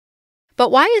But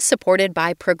Why is supported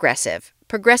by Progressive.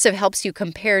 Progressive helps you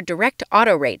compare direct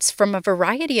auto rates from a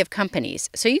variety of companies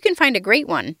so you can find a great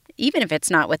one, even if it's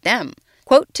not with them.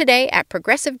 Quote today at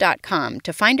Progressive.com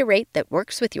to find a rate that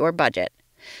works with your budget.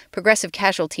 Progressive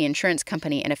Casualty Insurance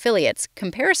Company and Affiliates.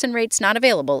 Comparison rates not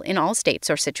available in all states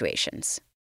or situations.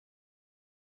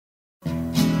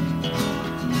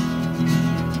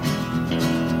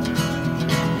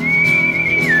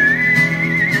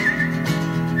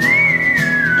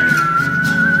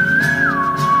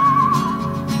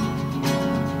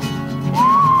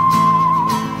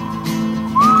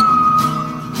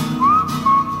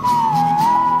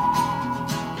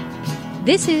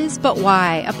 This is But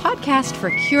Why, a podcast for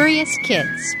curious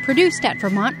kids, produced at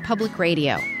Vermont Public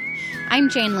Radio. I'm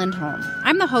Jane Lindholm.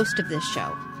 I'm the host of this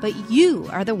show, but you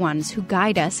are the ones who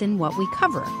guide us in what we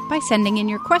cover by sending in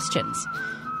your questions.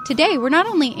 Today, we're not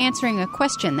only answering a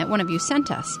question that one of you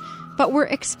sent us, but we're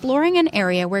exploring an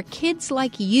area where kids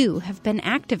like you have been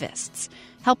activists,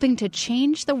 helping to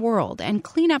change the world and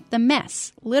clean up the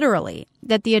mess, literally,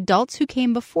 that the adults who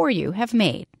came before you have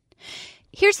made.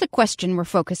 Here's the question we're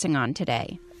focusing on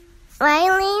today. My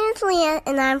name is Leah,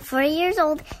 and I'm 4 years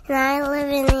old, and I live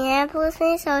in Minneapolis,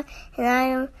 Minnesota, and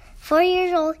I'm 4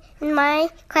 years old. And my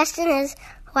question is,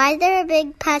 why is there a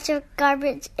big patch of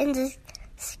garbage in the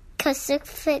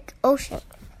Pacific Ocean?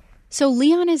 So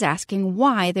Leon is asking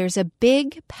why there's a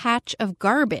big patch of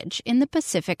garbage in the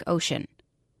Pacific Ocean.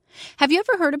 Have you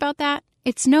ever heard about that?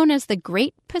 It's known as the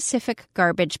Great Pacific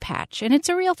Garbage Patch, and it's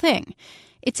a real thing.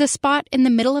 It's a spot in the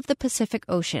middle of the Pacific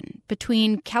Ocean,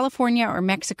 between California or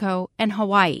Mexico and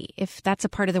Hawaii, if that's a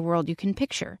part of the world you can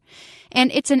picture.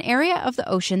 And it's an area of the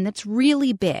ocean that's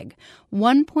really big,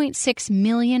 1.6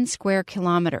 million square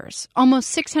kilometers,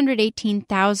 almost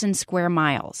 618,000 square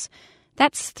miles.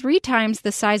 That's 3 times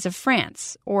the size of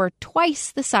France, or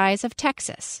twice the size of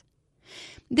Texas.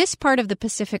 This part of the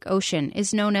Pacific Ocean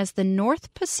is known as the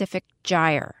North Pacific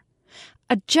Gyre.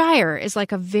 A gyre is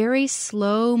like a very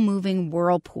slow-moving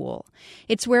whirlpool.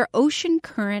 It's where ocean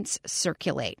currents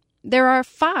circulate. There are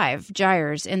 5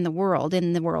 gyres in the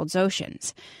world's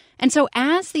oceans. And so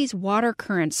as these water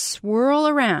currents swirl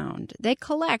around, they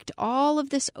collect all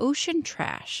of this ocean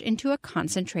trash into a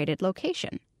concentrated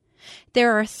location.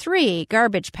 There are 3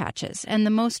 garbage patches, and the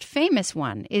most famous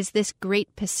one is this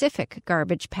Great Pacific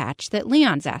Garbage Patch that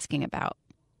Leon's asking about.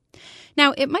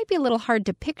 Now, it might be a little hard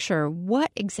to picture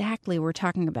what exactly we're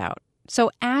talking about. So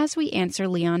as we answer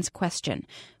Leon's question,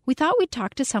 we thought we'd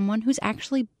talk to someone who's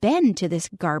actually been to this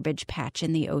garbage patch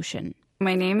in the ocean.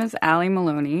 My name is Allie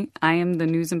Maloney. I am the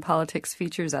News and Politics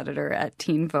Features Editor at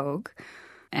Teen Vogue,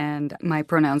 and my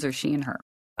pronouns are she and her.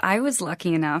 I was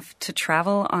lucky enough to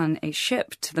travel on a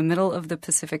ship to the middle of the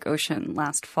Pacific Ocean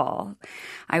last fall.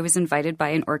 I was invited by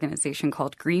an organization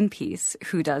called Greenpeace,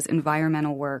 who does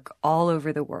environmental work all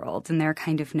over the world, and they're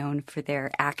kind of known for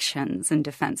their actions in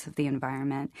defense of the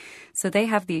environment. So they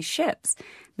have these ships.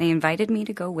 They invited me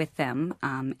to go with them,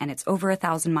 and it's over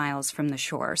 1,000 miles from the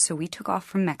shore. So we took off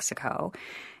from Mexico.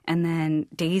 And then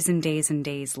days and days and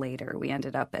days later, we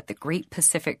ended up at the Great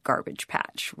Pacific Garbage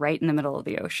Patch, right in the middle of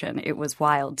the ocean. It was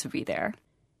wild to be there.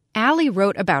 Allie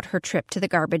wrote about her trip to the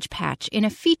garbage patch in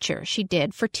a feature she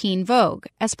did for Teen Vogue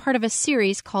as part of a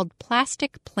series called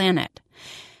Plastic Planet.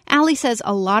 Allie says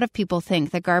a lot of people think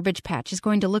the garbage patch is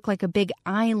going to look like a big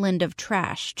island of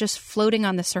trash just floating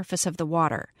on the surface of the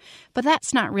water. But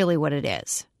that's not really what it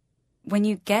is. When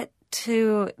you get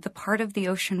to the part of the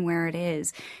ocean where it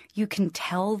is, you can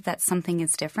tell that something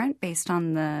is different based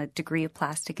on the degree of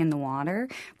plastic in the water,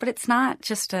 but it's not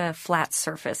just a flat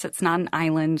surface. It's not an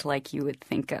island like you would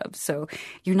think of. So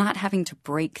you're not having to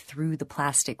break through the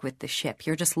plastic with the ship.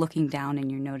 You're just looking down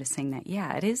and you're noticing that,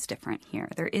 yeah, it is different here.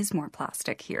 There is more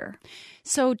plastic here.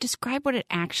 So describe what it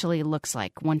actually looks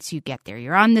like once you get there.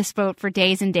 You're on this boat for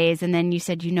days and days, and then you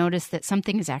said you noticed that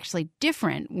something is actually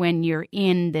different when you're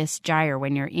in this gyre,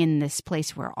 when you're in this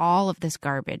place where all of this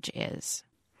garbage is.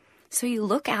 So you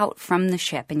look out from the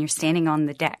ship and you're standing on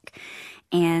the deck,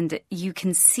 and you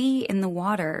can see in the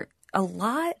water a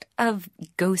lot of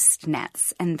ghost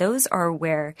nets. And those are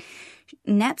where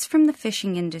nets from the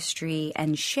fishing industry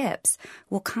and ships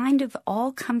will kind of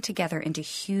all come together into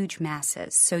huge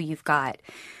masses. So you've got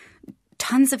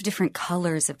tons of different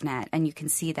colors of net, and you can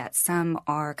see that some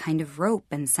are kind of rope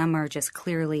and some are just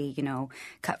clearly,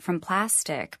 cut from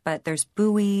plastic. But there's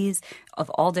buoys of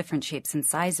all different shapes and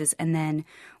sizes. And then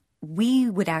we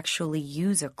would actually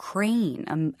use a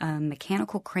crane, a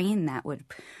mechanical crane that would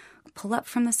pull up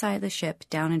from the side of the ship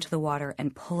down into the water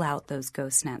and pull out those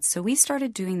ghost nets. So we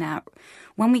started doing that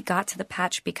when we got to the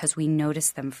patch because we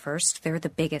noticed them first. They're the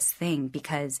biggest thing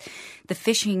because the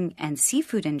fishing and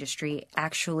seafood industry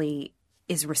actually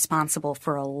is responsible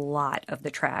for a lot of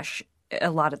the trash, a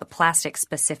lot of the plastic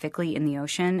specifically in the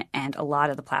ocean, and a lot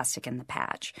of the plastic in the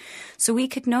patch. So we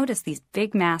could notice these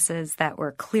big masses that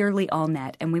were clearly all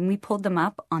net. And when we pulled them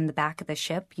up on the back of the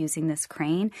ship using this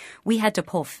crane, we had to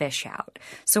pull fish out.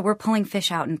 So we're pulling fish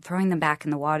out and throwing them back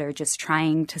in the water, just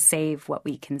trying to save what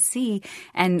we can see.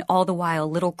 And all the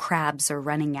while, little crabs are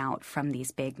running out from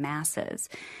these big masses.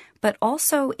 But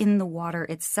also in the water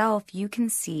itself, you can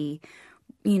see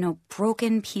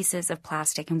broken pieces of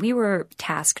plastic. And we were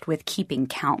tasked with keeping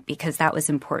count because that was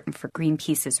important for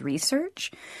Greenpeace's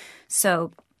research.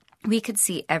 So we could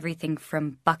see everything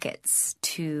from buckets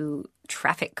to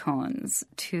traffic cones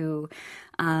to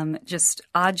just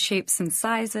odd shapes and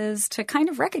sizes to kind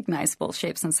of recognizable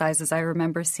shapes and sizes. I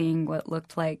remember seeing what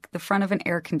looked like the front of an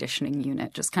air conditioning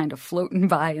unit just kind of floating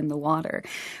by in the water.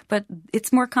 But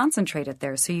it's more concentrated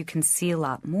there, so you can see a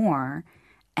lot more.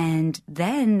 And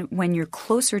then when you're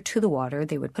closer to the water,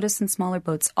 they would put us in smaller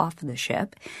boats off the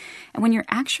ship. And when you're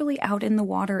actually out in the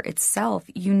water itself,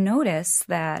 you notice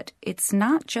that it's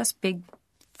not just big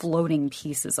floating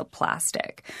pieces of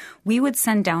plastic. We would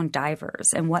send down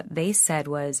divers, and what they said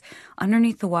was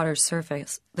underneath the water's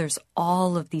surface, there's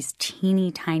all of these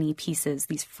teeny tiny pieces,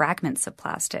 these fragments of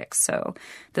plastic. So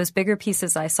those bigger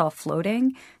pieces I saw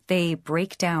floating, they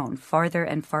break down farther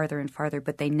and farther and farther,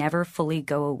 but they never fully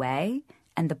go away.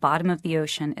 And the bottom of the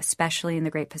ocean, especially in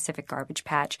the Great Pacific Garbage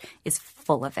Patch, is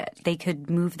full of it. They could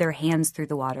move their hands through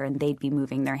the water, and they'd be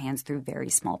moving their hands through very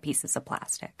small pieces of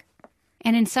plastic.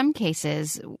 And in some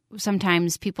cases,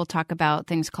 sometimes people talk about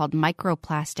things called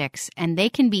microplastics, and they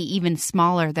can be even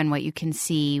smaller than what you can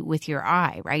see with your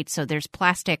eye, right? So there's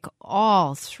plastic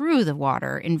all through the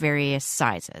water in various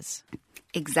sizes.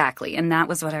 Exactly. And that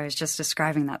was what I was just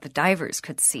describing that the divers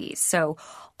could see. So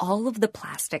all of the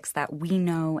plastics that we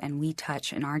know and we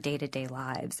touch in our day-to-day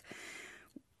lives,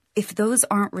 if those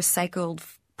aren't recycled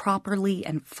properly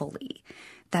and fully,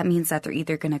 that means that they're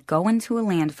either going to go into a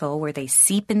landfill where they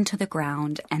seep into the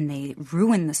ground and they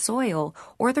ruin the soil,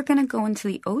 or they're going to go into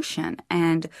the ocean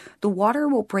and the water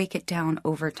will break it down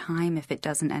over time if it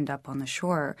doesn't end up on the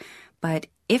shore. But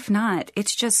if not,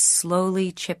 it's just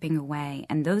slowly chipping away.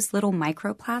 And those little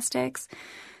microplastics,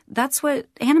 that's what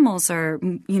animals are,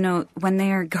 when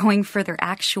they're going for their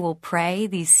actual prey,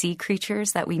 these sea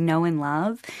creatures that we know and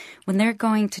love, when they're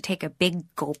going to take a big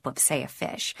gulp of, say, a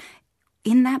fish,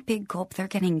 in that big gulp, they're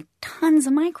getting tons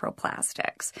of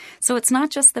microplastics. So it's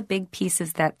not just the big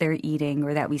pieces that they're eating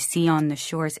or that we see on the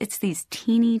shores. It's these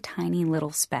teeny tiny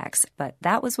little specks. But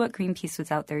that was what Greenpeace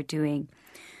was out there doing,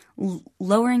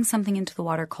 lowering something into the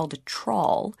water called a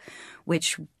trawl,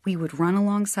 which we would run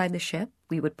alongside the ship.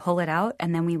 We would pull it out,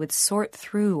 and then we would sort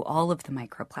through all of the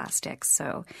microplastics.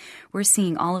 So we're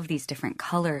seeing all of these different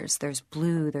colors. There's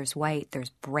blue, there's white, there's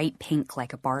bright pink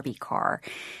like a Barbie car.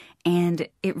 And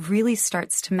it really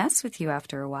starts to mess with you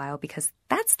after a while because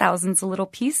that's thousands of little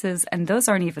pieces, and those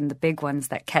aren't even the big ones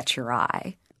that catch your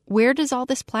eye. Where does all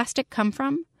this plastic come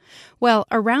from? Well,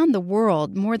 around the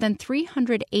world, more than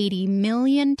 380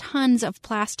 million tons of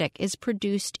plastic is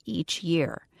produced each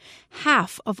year.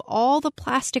 Half of all the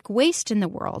plastic waste in the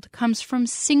world comes from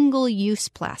single-use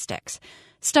plastics,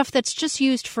 stuff that's just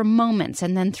used for moments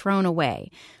and then thrown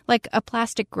away, like a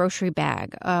plastic grocery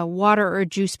bag, a water or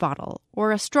juice bottle,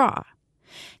 or a straw.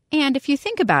 And if you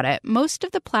think about it, most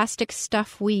of the plastic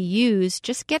stuff we use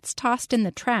just gets tossed in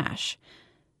the trash.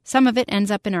 Some of it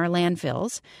ends up in our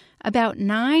landfills. About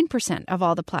 9% of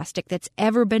all the plastic that's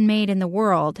ever been made in the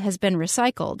world has been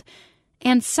recycled,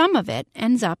 and some of it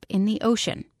ends up in the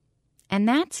ocean. And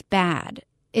that's bad.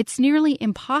 It's nearly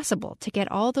impossible to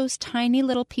get all those tiny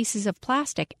little pieces of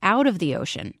plastic out of the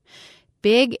ocean.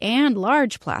 Big and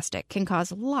large plastic can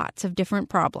cause lots of different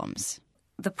problems.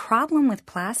 The problem with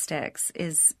plastics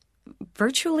is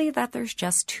virtually that there's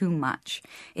just too much.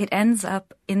 It ends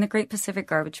up in the Great Pacific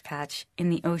Garbage Patch, in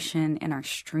the ocean, in our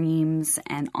streams,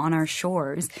 and on our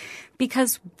shores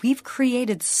because we've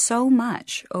created so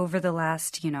much over the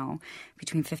last,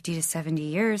 between 50 to 70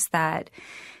 years that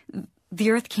the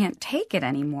earth can't take it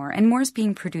anymore, and more is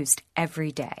being produced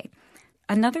every day.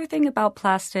 Another thing about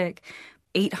plastic,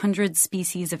 800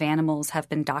 species of animals have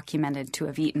been documented to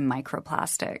have eaten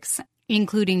microplastics.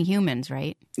 Including humans,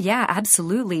 right? Yeah,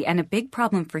 absolutely. And a big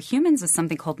problem for humans is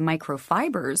something called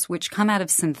microfibers, which come out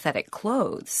of synthetic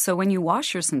clothes. So when you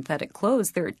wash your synthetic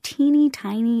clothes, they're teeny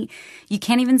tiny, you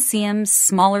can't even see them,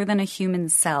 smaller than a human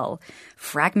cell,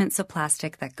 fragments of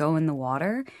plastic that go in the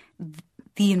water.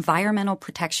 The Environmental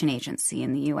Protection Agency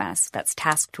in the U.S. that's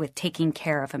tasked with taking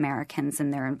care of Americans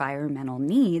and their environmental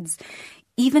needs,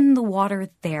 even the water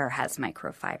there has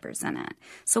microfibers in it.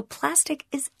 So plastic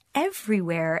is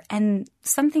everywhere. And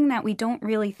something that we don't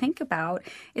really think about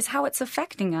is how it's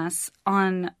affecting us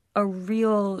on a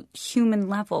real human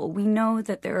level. We know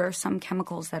that there are some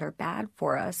chemicals that are bad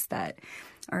for us that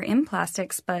are in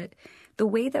plastics, but the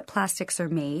way that plastics are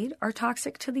made are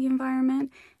toxic to the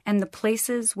environment, and the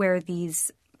places where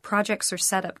these projects are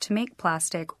set up to make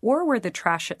plastic or where the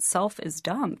trash itself is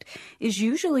dumped is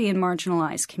usually in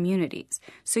marginalized communities.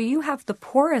 So you have the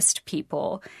poorest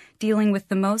people dealing with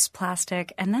the most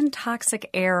plastic and then toxic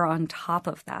air on top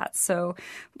of that. So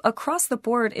across the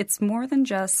board, it's more than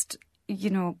just,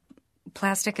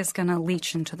 plastic is going to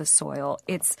leach into the soil.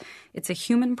 It's a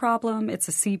human problem. It's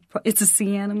a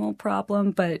sea animal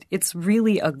problem, but it's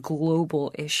really a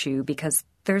global issue because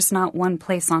there's not one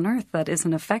place on Earth that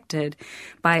isn't affected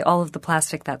by all of the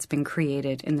plastic that's been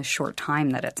created in the short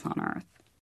time that it's on Earth.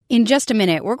 In just a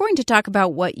minute, we're going to talk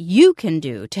about what you can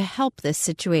do to help this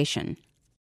situation.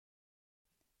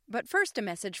 But first, a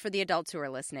message for the adults who are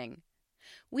listening.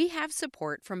 We have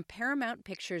support from Paramount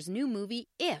Pictures' new movie,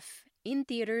 If, in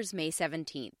theaters May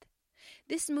 17th.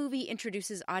 This movie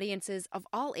introduces audiences of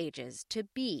all ages to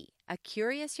Bee, a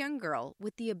curious young girl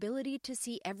with the ability to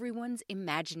see everyone's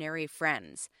imaginary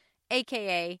friends,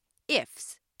 a.k.a.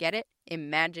 IFs. Get it?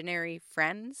 Imaginary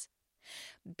friends?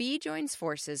 Bee joins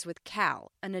forces with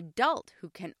Cal, an adult who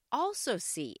can also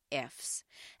see IFs,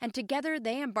 and together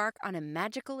they embark on a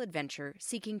magical adventure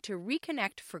seeking to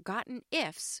reconnect forgotten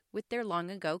IFs with their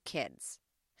long-ago kids.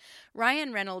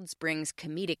 Ryan Reynolds brings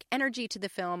comedic energy to the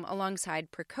film alongside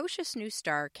precocious new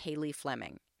star Kaylee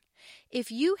Fleming.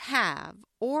 If you have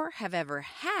or have ever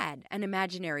had an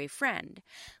imaginary friend,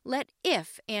 let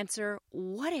If answer,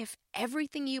 what if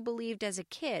everything you believed as a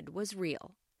kid was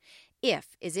real?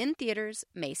 If is in theaters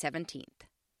May 17th.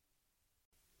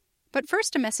 But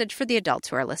first, a message for the adults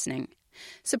who are listening.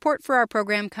 Support for our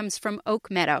program comes from Oak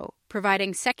Meadow,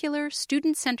 providing secular,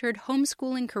 student-centered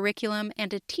homeschooling curriculum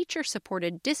and a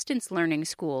teacher-supported distance learning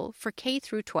school for K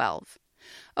through 12.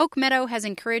 Oak Meadow has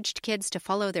encouraged kids to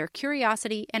follow their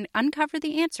curiosity and uncover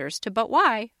the answers to But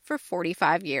Why for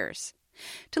 45 years.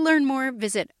 To learn more,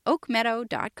 visit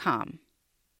oakmeadow.com.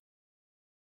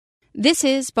 This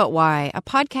is But Why, a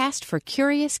podcast for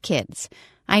curious kids.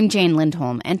 I'm Jane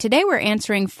Lindholm, and today we're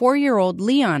answering 4-year-old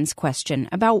Leon's question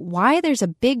about why there's a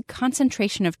big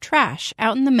concentration of trash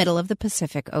out in the middle of the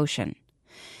Pacific Ocean.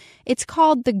 It's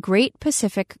called the Great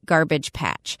Pacific Garbage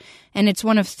Patch, and it's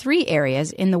one of 3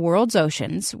 areas in the world's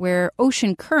oceans where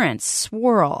ocean currents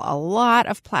swirl a lot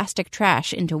of plastic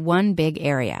trash into one big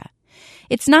area.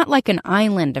 It's not like an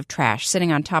island of trash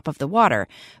sitting on top of the water,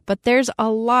 but there's a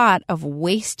lot of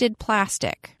wasted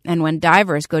plastic. And when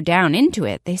divers go down into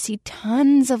it, they see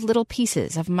tons of little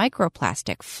pieces of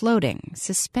microplastic floating,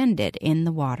 suspended in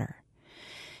the water.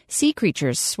 Sea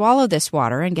creatures swallow this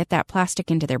water and get that plastic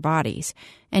into their bodies.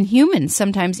 And humans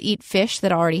sometimes eat fish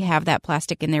that already have that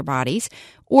plastic in their bodies,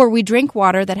 or we drink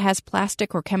water that has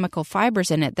plastic or chemical fibers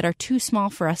in it that are too small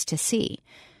for us to see.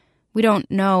 We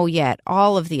don't know yet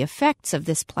all of the effects of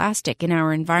this plastic in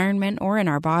our environment or in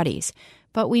our bodies,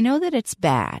 but we know that it's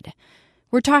bad.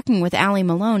 We're talking with Allie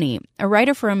Maloney, a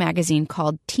writer for a magazine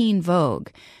called Teen Vogue.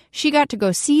 She got to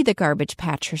go see the garbage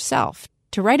patch herself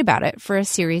to write about it for a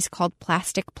series called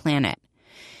Plastic Planet.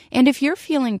 And if you're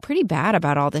feeling pretty bad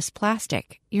about all this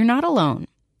plastic, you're not alone.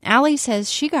 Allie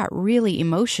says she got really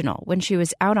emotional when she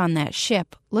was out on that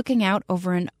ship looking out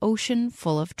over an ocean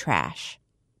full of trash.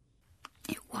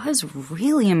 It was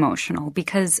really emotional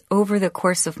because over the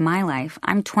course of my life,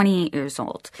 I'm 28 years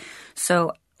old.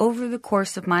 So over the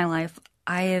course of my life,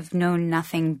 I have known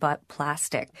nothing but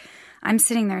plastic. I'm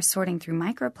sitting there sorting through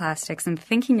microplastics and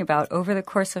thinking about over the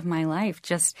course of my life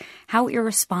just how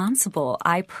irresponsible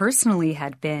I personally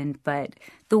had been, but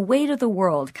the weight of the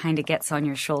world kind of gets on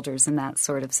your shoulders in that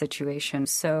sort of situation.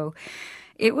 So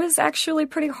it was actually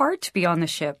pretty hard to be on the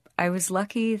ship. I was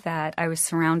lucky that I was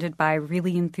surrounded by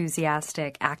really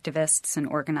enthusiastic activists and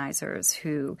organizers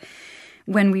who,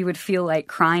 when we would feel like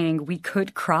crying, we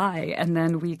could cry and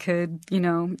then we could,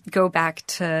 go back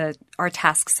to our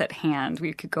tasks at hand.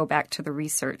 We could go back to the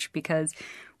research because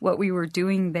what we were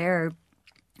doing there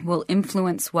will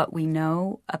influence what we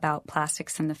know about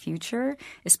plastics in the future,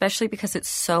 especially because it's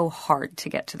so hard to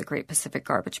get to the Great Pacific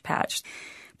Garbage Patch.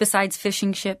 Besides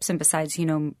fishing ships and besides,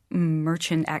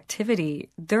 merchant activity,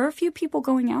 there are a few people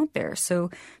going out there. So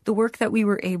the work that we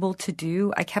were able to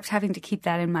do, I kept having to keep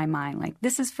that in my mind. Like,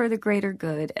 this is for the greater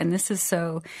good. And this is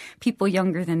so people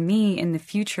younger than me in the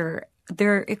future,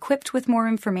 they're equipped with more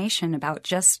information about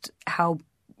just how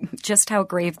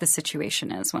grave the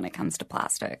situation is when it comes to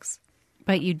plastics.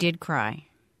 But you did cry.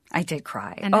 I did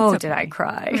cry. And oh, okay. Did I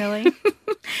cry? Really?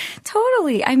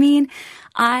 Totally. I mean,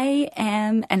 I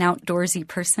am an outdoorsy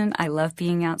person. I love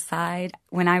being outside.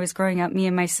 When I was growing up, me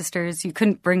and my sisters, you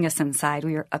couldn't bring us inside.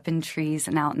 We were up in trees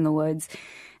and out in the woods.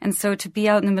 And so to be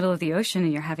out in the middle of the ocean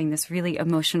and you're having this really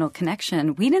emotional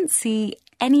connection, we didn't see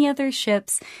any other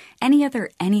ships,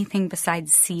 anything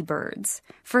besides seabirds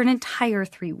for an entire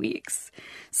 3 weeks.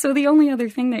 So the only other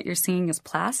thing that you're seeing is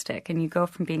plastic, and you go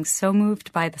from being so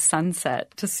moved by the sunset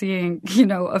to seeing,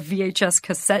 a VHS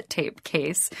cassette tape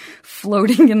case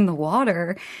floating in the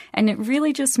water. And it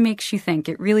really just makes you think.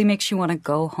 It really makes you want to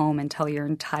go home and tell your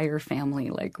entire family,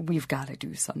 like, we've got to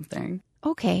do something.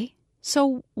 Okay,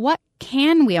 so what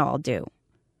can we all do?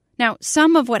 Now,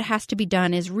 some of what has to be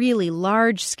done is really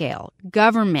large scale.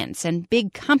 Governments and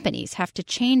big companies have to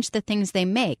change the things they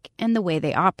make and the way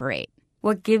they operate.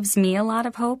 What gives me a lot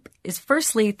of hope is,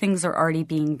 firstly, things are already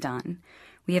being done.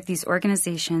 We have these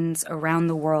organizations around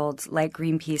the world like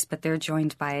Greenpeace, but they're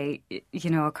joined by,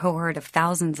 a cohort of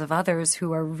thousands of others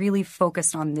who are really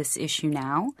focused on this issue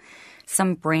now.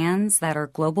 Some brands that are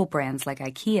global brands like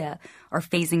IKEA are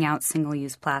phasing out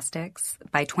single-use plastics.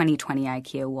 By 2020,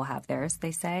 IKEA will have theirs,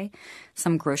 they say.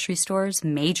 Some grocery stores,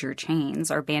 major chains,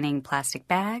 are banning plastic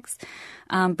bags.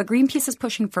 But Greenpeace is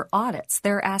pushing for audits.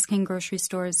 They're asking grocery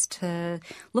stores to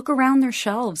look around their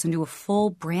shelves and do a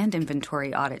full brand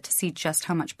inventory audit to see just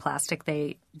how much plastic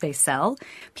they sell.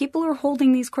 People are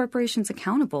holding these corporations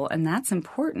accountable, and that's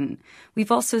important.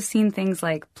 We've also seen things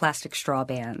like plastic straw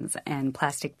bans and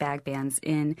plastic bag bans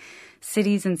in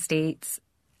cities and states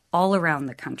all around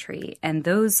the country. And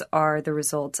those are the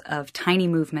result of tiny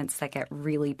movements that get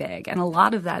really big. And a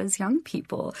lot of that is young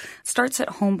people. It starts at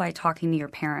home by talking to your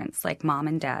parents, like, Mom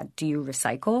and Dad, do you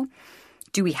recycle?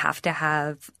 Do we have to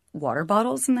have water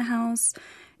bottles in the house?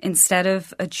 Instead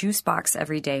of a juice box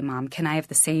every day, Mom, can I have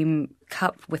the same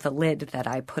cup with a lid that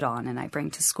I put on and I bring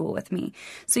to school with me?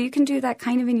 So you can do that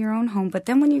kind of in your own home. But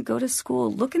then when you go to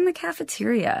school, look in the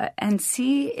cafeteria and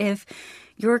see if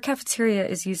your cafeteria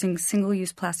is using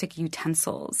single-use plastic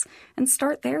utensils, and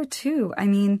start there too. I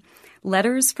mean,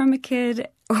 letters from a kid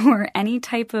or any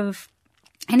type of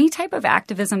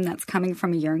activism that's coming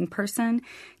from a young person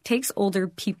takes older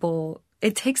people.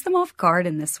 It takes them off guard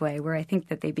in this way, where I think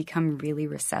that they become really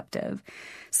receptive.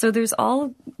 So there's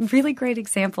all really great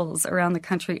examples around the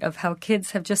country of how kids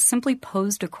have just simply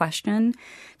posed a question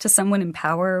to someone in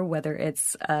power, whether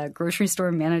it's a grocery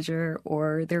store manager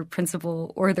or their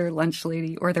principal or their lunch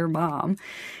lady or their mom,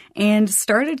 and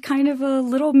started kind of a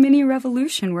little mini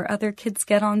revolution where other kids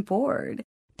get on board.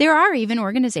 There are even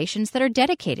organizations that are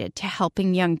dedicated to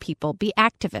helping young people be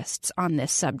activists on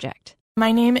this subject.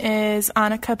 My name is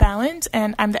Annika Ballant,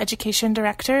 and I'm the education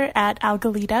director at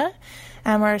Algalita,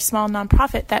 and we're a small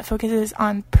nonprofit that focuses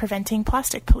on preventing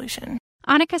plastic pollution.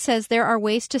 Annika says there are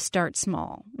ways to start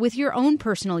small, with your own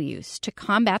personal use, to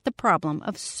combat the problem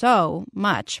of so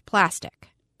much plastic.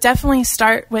 Definitely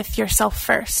start with yourself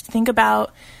first. Think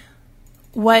about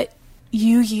what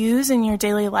you use in your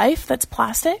daily life that's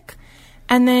plastic,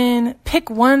 and then pick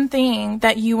one thing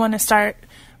that you want to start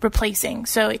replacing.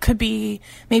 So it could be,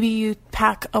 maybe you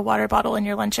pack a water bottle in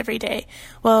your lunch every day.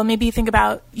 Well, maybe think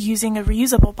about using a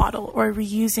reusable bottle or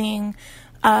reusing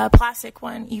a plastic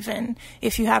one, even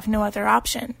if you have no other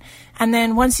option. And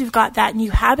then once you've got that new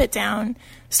habit down,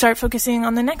 start focusing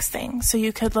on the next thing. So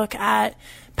you could look at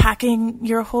packing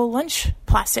your whole lunch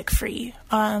plastic free,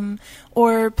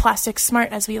 or plastic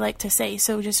smart, as we like to say.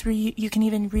 So just you can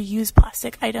even reuse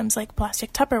plastic items, like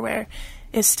plastic Tupperware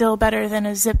is still better than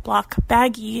a Ziploc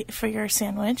baggie for your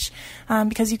sandwich,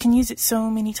 because you can use it so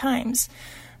many times.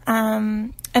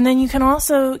 And then you can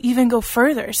also even go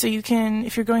further. So you can,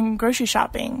 if you're going grocery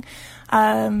shopping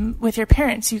with your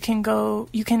parents, you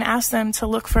can ask them to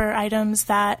look for items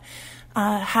that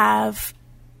have,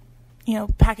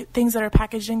 things that are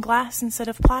packaged in glass instead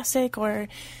of plastic, or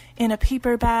in a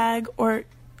paper bag, or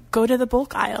go to the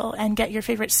bulk aisle and get your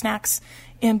favorite snacks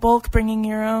in bulk, bringing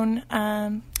your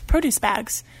own produce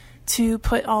bags to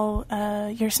put all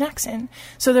your snacks in.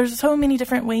 So there's so many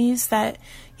different ways that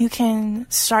you can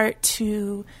start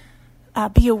to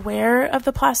be aware of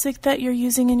the plastic that you're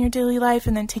using in your daily life,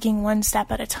 and then taking one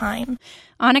step at a time.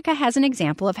 Annika has an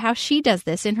example of how she does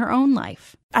this in her own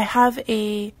life. I have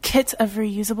a kit of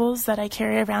reusables that I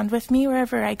carry around with me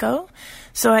wherever I go.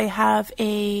 So I have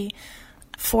a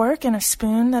fork and a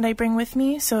spoon that I bring with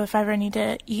me. So if I ever need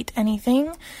to eat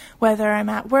anything, whether I'm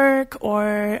at work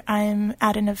or I'm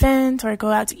at an event or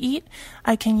go out to eat,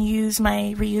 I can use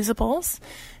my reusables.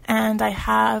 And I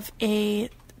have a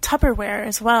Tupperware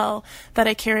as well that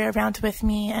I carry around with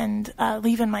me and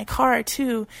leave in my car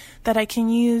too, that I can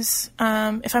use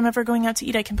if I'm ever going out to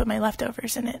eat. I can put my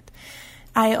leftovers in it.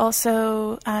 I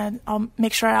also, I'll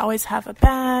make sure I always have a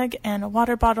bag and a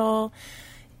water bottle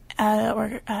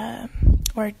or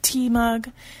a tea mug.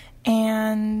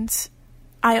 And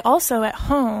I also, at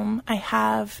home, I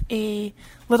have a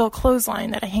little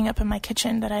clothesline that I hang up in my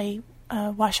kitchen that I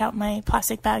wash out my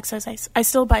plastic bags. So I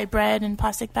still buy bread in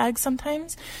plastic bags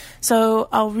sometimes. So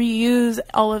I'll reuse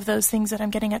all of those things that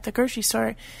I'm getting at the grocery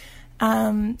store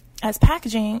as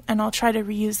packaging, and I'll try to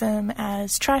reuse them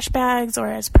as trash bags or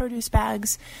as produce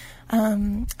bags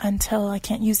until I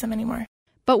can't use them anymore.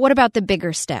 But what about the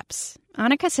bigger steps?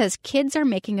 Annika says kids are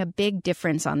making a big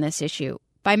difference on this issue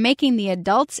by making the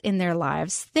adults in their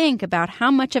lives think about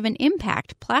how much of an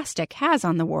impact plastic has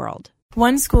on the world.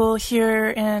 One school here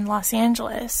in Los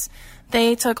Angeles,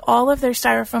 they took all of their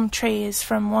styrofoam trays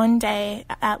from one day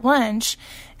at lunch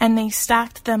and they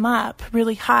stacked them up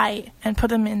really high and put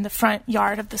them in the front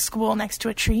yard of the school next to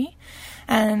a tree.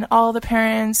 And all the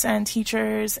parents and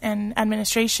teachers and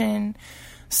administration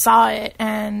saw it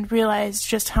and realized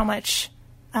just how much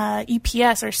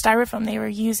EPS or styrofoam they were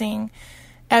using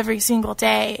every single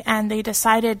day. And they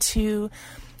decided to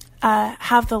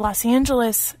have the Los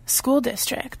Angeles School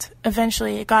District.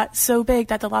 Eventually, it got so big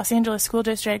that the Los Angeles School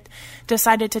District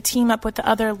decided to team up with the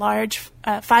other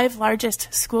 5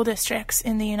 largest school districts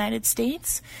in the United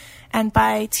States. And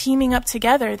by teaming up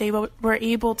together, they were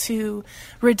able to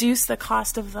reduce the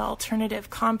cost of the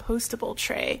alternative compostable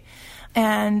tray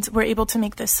and were able to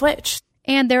make this switch.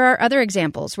 And there are other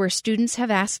examples where students have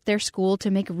asked their school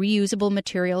to make reusable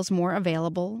materials more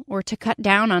available, or to cut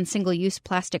down on single-use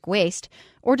plastic waste,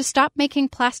 or to stop making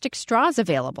plastic straws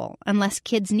available unless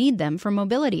kids need them for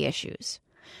mobility issues.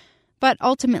 But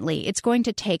ultimately, it's going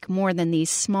to take more than these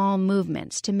small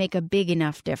movements to make a big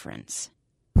enough difference.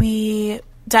 We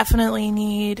definitely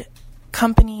need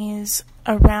companies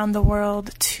around the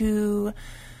world to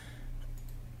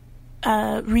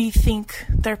rethink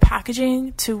their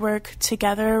packaging, to work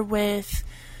together with,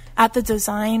 at the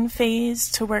design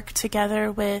phase, to work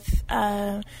together with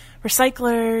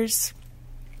recyclers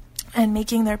and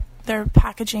making their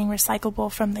packaging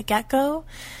recyclable from the get-go.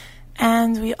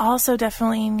 And we also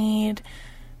definitely need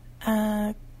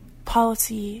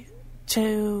policy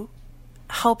to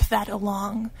help that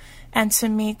along and to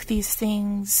make these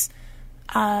things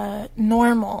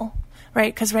normal,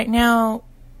 right? Because right now,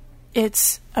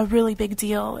 it's a really big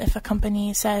deal if a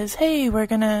company says, hey, we're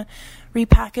going to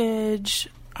repackage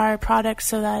our product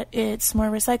so that it's more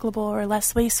recyclable or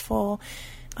less wasteful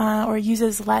or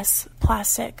uses less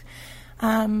plastic.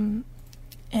 And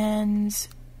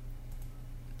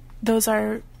those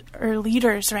are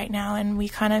leaders right now, and we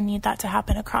kind of need that to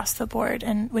happen across the board,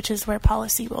 and which is where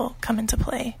policy will come into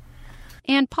play.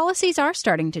 And policies are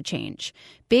starting to change.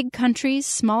 Big countries,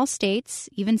 small states,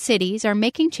 even cities are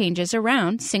making changes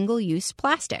around single-use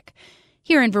plastic.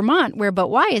 Here in Vermont, where But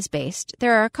Why is based,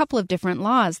 there are a couple of different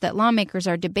laws that lawmakers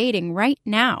are debating right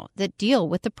now that deal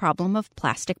with the problem of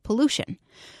plastic pollution.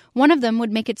 One of them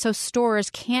would make it so stores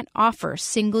can't offer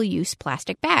single-use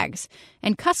plastic bags,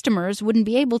 and customers wouldn't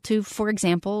be able to, for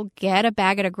example, get a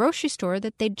bag at a grocery store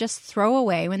that they'd just throw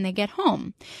away when they get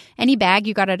home. Any bag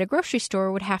you got at a grocery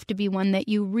store would have to be one that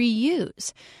you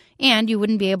reuse, and you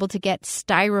wouldn't be able to get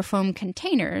styrofoam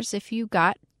containers if you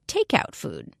got takeout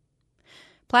food.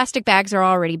 Plastic bags are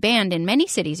already banned in many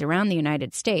cities around the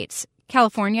United States.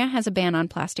 California has a ban on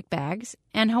plastic bags,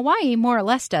 and Hawaii more or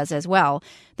less does as well.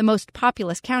 The most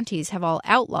populous counties have all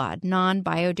outlawed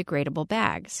non-biodegradable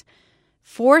bags.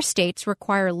 4 states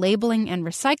require labeling and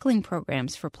recycling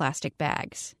programs for plastic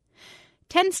bags.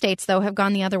 10 states, though, have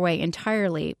gone the other way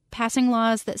entirely, passing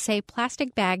laws that say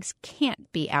plastic bags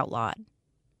can't be outlawed.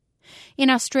 In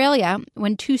Australia,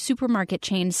 when 2 supermarket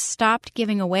chains stopped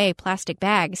giving away plastic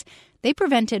bags, they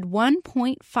prevented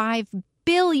 1.5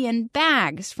 billion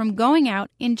bags from going out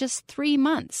in just 3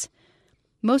 months.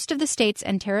 Most of the states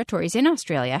and territories in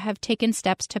Australia have taken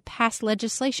steps to pass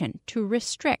legislation to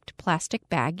restrict plastic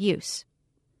bag use.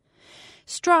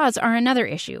 Straws are another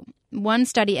issue. One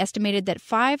study estimated that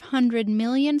 500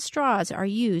 million straws are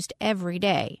used every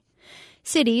day.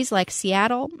 Cities like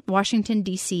Seattle, Washington,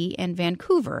 D.C., and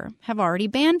Vancouver have already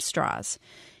banned straws.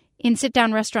 In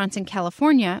sit-down restaurants in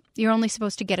California, you're only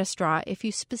supposed to get a straw if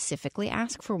you specifically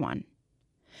ask for one.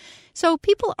 So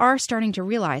people are starting to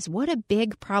realize what a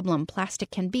big problem plastic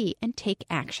can be and take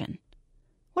action.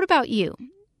 What about you?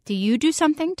 Do you do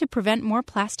something to prevent more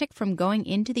plastic from going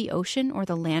into the ocean or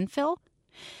the landfill?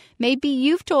 Maybe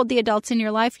you've told the adults in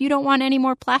your life you don't want any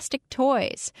more plastic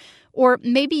toys. Or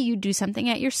maybe you do something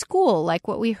at your school like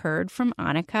what we heard from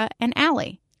Annika and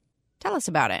Allie. Tell us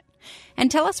about it.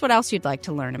 And tell us what else you'd like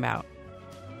to learn about.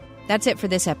 That's it for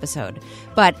this episode.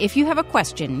 But if you have a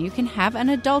question, you can have an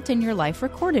adult in your life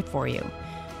record it for you.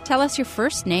 Tell us your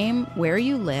first name, where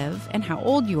you live, and how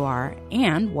old you are,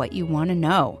 and what you want to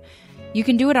know. You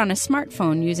can do it on a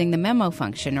smartphone using the memo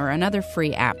function or another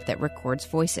free app that records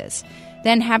voices.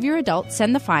 Then have your adult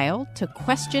send the file to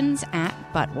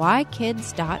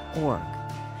questions@butwhykids.org.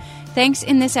 Thanks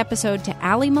in this episode to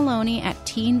Allie Maloney at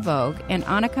Teen Vogue and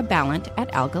Annika Ballant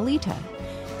at Algalita.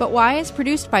 But Why is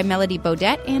produced by Melody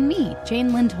Bodette and me,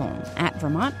 Jane Lindholm, at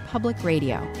Vermont Public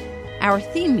Radio. Our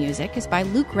theme music is by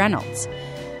Luke Reynolds.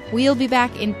 We'll be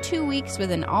back in 2 weeks with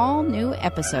an all-new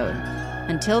episode.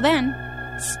 Until then,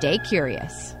 stay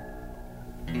curious.